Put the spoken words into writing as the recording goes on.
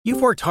You've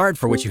worked hard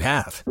for what you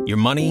have. Your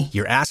money,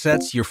 your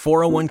assets, your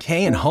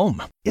 401k, and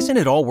home. Isn't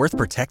it all worth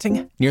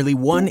protecting? Nearly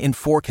 1 in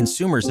 4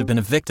 consumers have been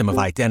a victim of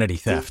identity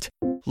theft.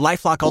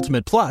 LifeLock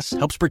Ultimate Plus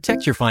helps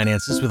protect your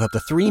finances with up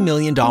to $3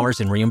 million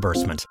in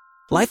reimbursement.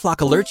 LifeLock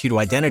alerts you to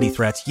identity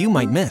threats you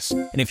might miss.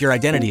 And if your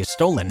identity is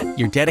stolen,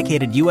 your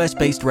dedicated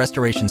U.S.-based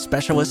restoration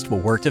specialist will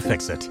work to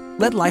fix it.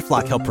 Let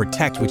LifeLock help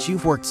protect what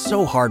you've worked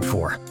so hard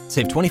for.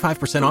 Save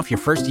 25% off your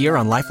first year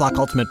on LifeLock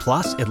Ultimate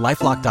Plus at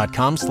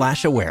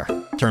LifeLock.com/aware.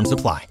 Terms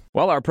apply.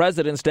 Well, our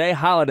President's Day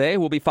holiday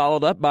will be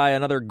followed up by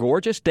another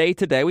gorgeous day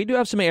today. We do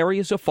have some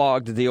areas of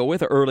fog to deal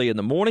with early in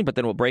the morning, but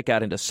then we'll break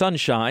out into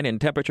sunshine, and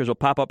temperatures will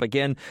pop up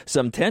again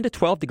some 10 to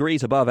 12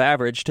 degrees above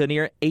average to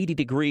near 80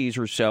 degrees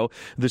or so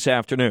this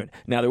afternoon.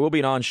 Now, there will be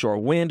an onshore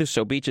wind,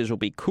 so beaches will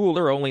be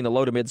cooler, only in the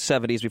low to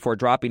mid-70s before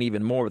dropping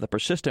even more with a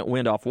persistent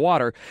wind off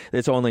water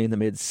that's only in the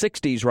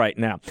mid-60s right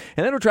now.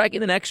 And then we're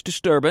tracking the next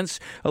disturbance,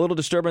 a little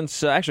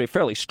disturbance, actually a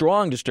fairly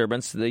strong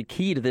disturbance. The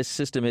key to this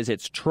system is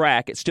its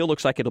track. It still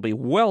looks like it'll be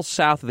well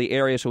south of the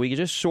area, so we can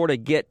just sort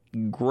of get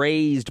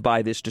grazed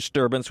by this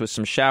disturbance with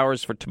some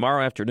showers for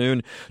tomorrow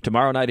afternoon,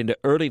 tomorrow night into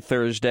early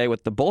Thursday,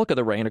 with the bulk of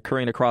the rain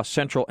occurring across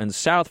central and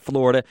south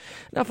Florida.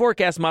 Now,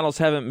 forecast models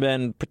haven't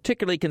been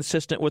particularly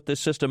consistent with this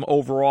system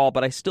overall,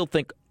 but I still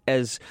think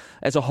as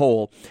a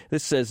whole,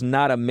 this says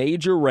not a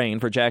major rain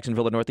for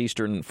Jacksonville and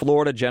northeastern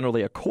Florida,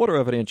 generally a quarter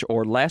of an inch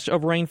or less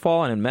of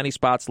rainfall, and in many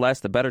spots less.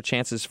 The better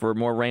chances for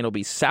more rain will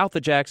be south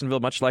of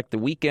Jacksonville, much like the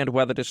weekend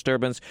weather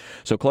disturbance.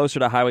 So closer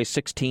to Highway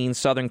 16,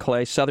 southern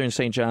Clay, southern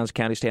St. Johns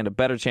County stand a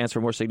better chance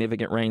for more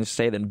significant rain,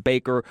 say, than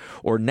Baker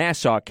or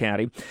Nassau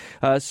County.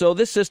 So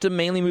this system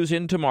mainly moves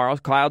in tomorrow.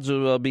 Clouds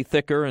will be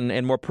thicker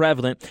and more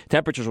prevalent.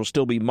 Temperatures will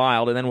still be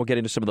mild, and then we'll get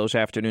into some of those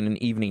afternoon and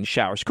evening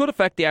showers. Could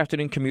affect the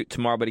afternoon commute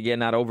tomorrow, but again,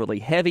 not overly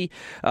heavy.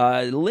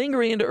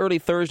 Lingering into early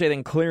Thursday,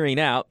 then clearing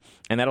out,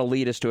 and that'll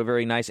lead us to a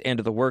very nice end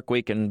of the work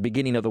week and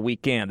beginning of the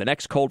weekend. The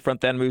next cold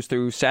front then moves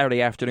through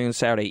Saturday afternoon,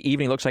 Saturday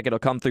evening. Looks like it'll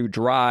come through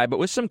dry, but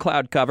with some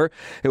cloud cover.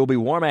 It will be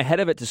warm ahead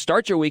of it to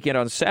start your weekend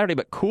on Saturday,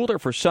 but cooler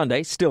for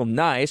Sunday. Still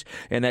nice,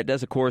 and that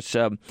does, of course,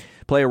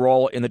 play a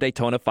role in the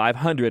Daytona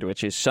 500,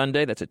 which is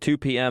Sunday. That's a 2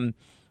 p.m.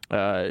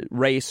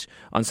 Race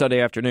on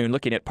Sunday afternoon.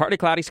 Looking at partly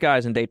cloudy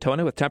skies in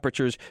Daytona with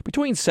temperatures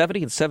between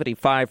 70 and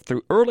 75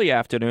 through early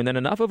afternoon, and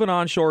enough of an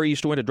onshore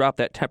east wind to drop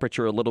that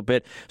temperature a little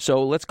bit.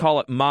 So let's call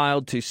it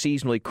mild to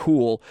seasonally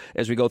cool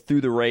as we go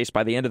through the race.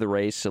 By the end of the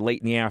race,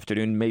 late in the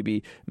afternoon,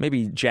 maybe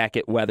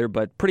jacket weather,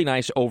 but pretty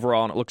nice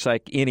overall, and it looks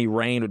like any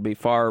rain would be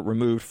far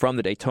removed from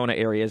the Daytona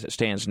area as it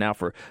stands now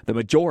for the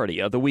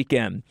majority of the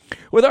weekend.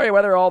 With our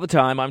weather all the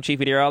time, I'm Chief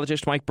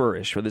Meteorologist Mike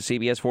Burrish for the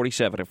CBS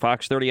 47 and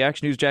Fox 30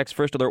 Action News Jack's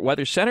First Alert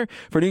Weather Center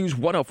for News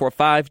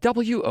 104.5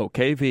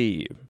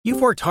 WOKV.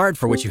 You've worked hard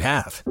for what you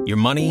have. Your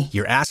money,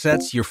 your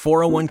assets, your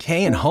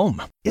 401k, and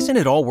home. Isn't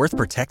it all worth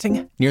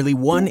protecting? Nearly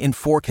 1 in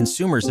 4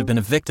 consumers have been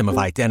a victim of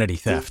identity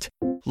theft.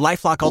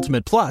 LifeLock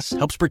Ultimate Plus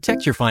helps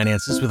protect your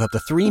finances with up to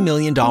 $3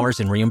 million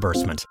in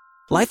reimbursement.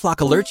 LifeLock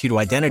alerts you to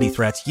identity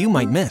threats you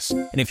might miss.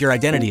 And if your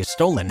identity is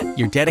stolen,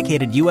 your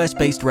dedicated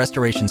U.S.-based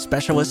restoration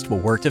specialist will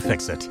work to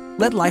fix it.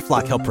 Let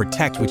LifeLock help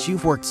protect what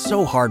you've worked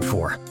so hard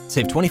for.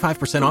 Save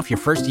 25% off your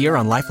first year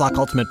on LifeLock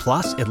Ultimate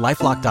Plus at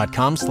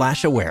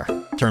LifeLock.com/aware.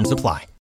 Terms apply.